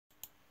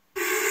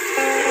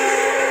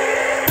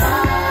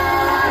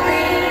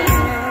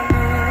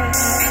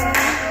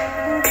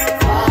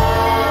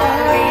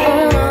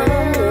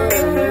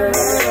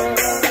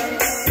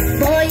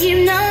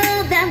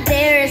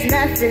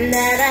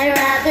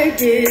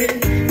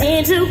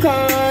Need to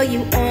call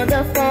you on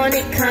the phone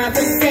and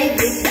conversate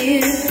with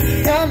you.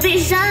 Don't be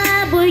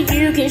shy, boy,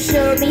 you can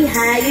show me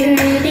how you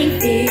really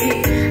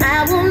feel.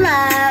 I won't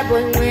lie,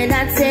 boy, when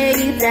I tell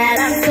you that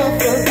I'm so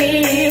for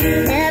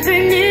real. Never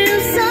knew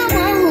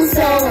someone who's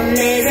so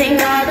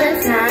amazing all the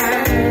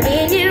time.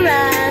 In your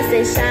eyes,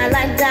 they shine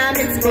like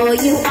diamonds, boy,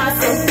 you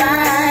are so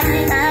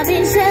fine. I've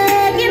been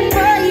checking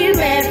for you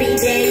every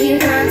day you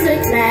come to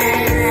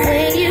class.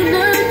 When you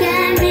look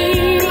at me,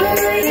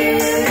 boy, you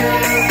know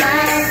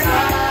I'm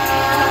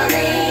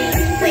falling.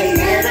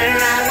 Whenever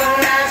I'm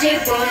around you,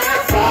 boy,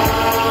 I'm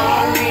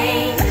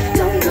falling.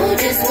 Don't know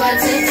just what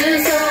to do,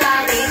 so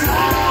I'll be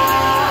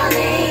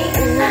calling.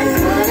 I'm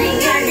calling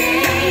your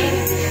name,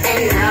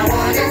 and I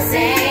wanna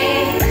say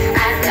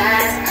I've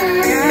got a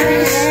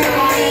crush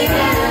on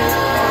you.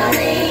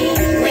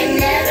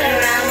 Whenever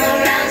I'm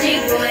around you,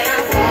 boy,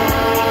 I'm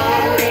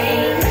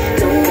falling.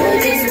 Don't know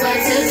just what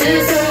to do,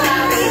 so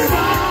I'll be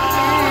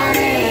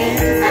calling.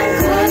 I'm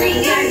calling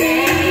your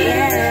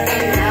name,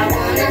 and I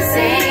wanna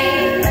say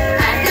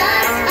I've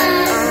got a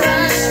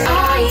crush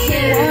on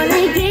you.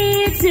 Wanna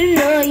get to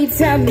know you,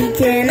 tell me,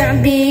 can I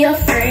be your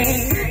friend?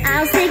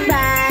 I'll stick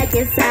by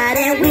your side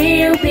and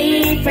we'll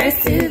be friends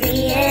to the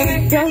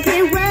end. Don't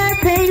care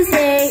what they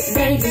say,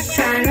 they just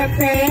tryna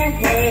play a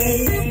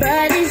hate.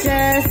 But it's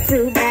just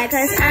too bad,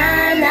 cause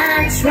I'm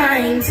not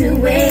trying to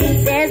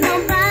wait. There's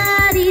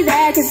nobody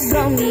that can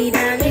slow me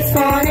down, it's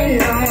on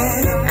and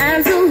on.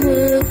 I'm so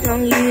hooked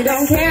on you,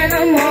 don't care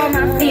no more,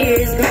 my fear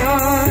is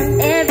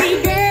gone.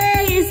 Every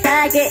day it's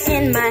like it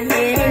in my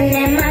head and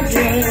in my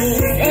dreams.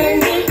 In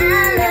the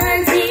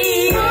islands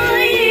here,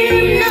 boy,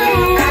 you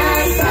know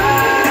I'm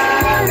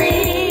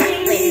falling.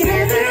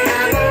 Whenever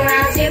I'm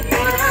around you,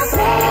 boy, I'm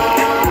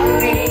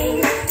falling.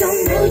 Don't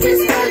know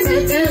just what to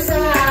do, so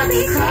I'll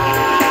be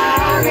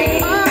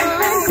calling.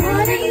 I'm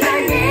calling your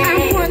name,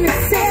 I wanna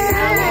say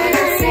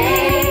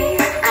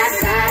I've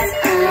got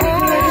a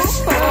crush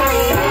on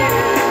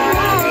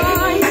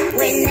you.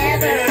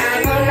 Whenever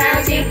I'm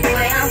around you,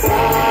 boy, I'm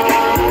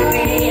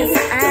falling.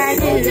 I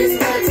do just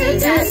what to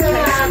do, so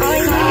I'll be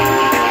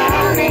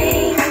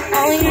calling.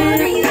 Calling your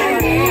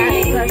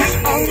name, and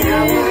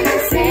I wanna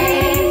say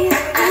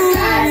I've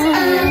got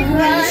a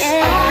crush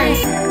on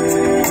you.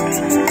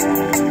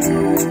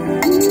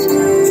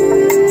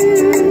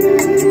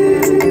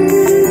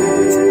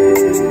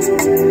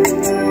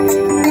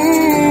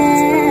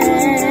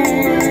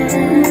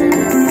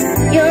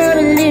 You're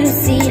a little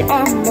seed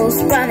almost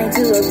sprouting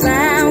to a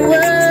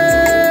flower,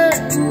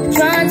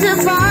 trying to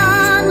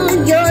follow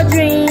your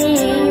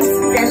dreams.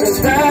 Then those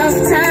rough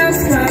times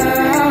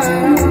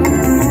come,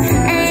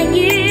 and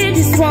you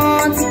just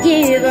want to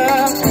give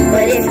up.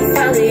 But if you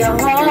follow your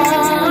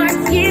heart,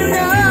 you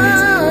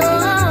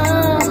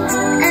know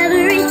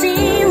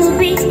everything will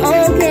be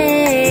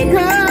okay.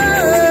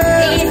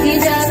 'Cause if you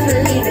just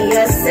believe in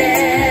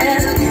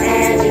yourself,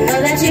 and you know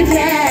that you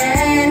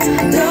can,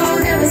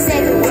 don't ever say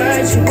the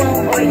words you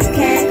won't or you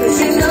can't, 'cause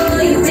you know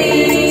you will.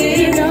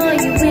 You know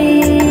you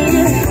will.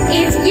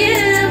 If you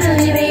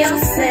believe in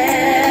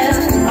yourself,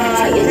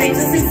 all your dreams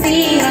will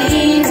succeed.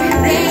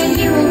 Then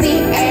you will be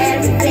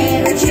everything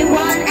that you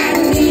want and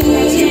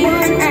need. You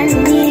want and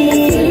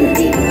need.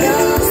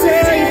 So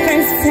your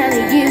friends are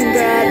telling you,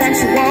 girl, that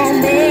you won't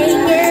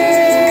make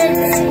it.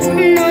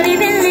 Don't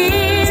even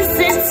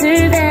listen to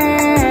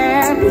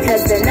them,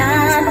 because they're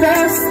not the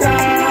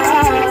star.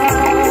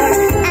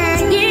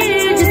 And you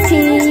just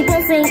keep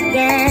on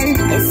thinking,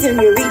 and soon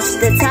you reach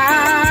the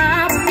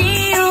top.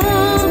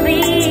 You'll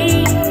be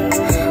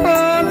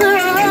on the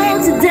road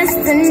to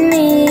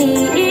destiny.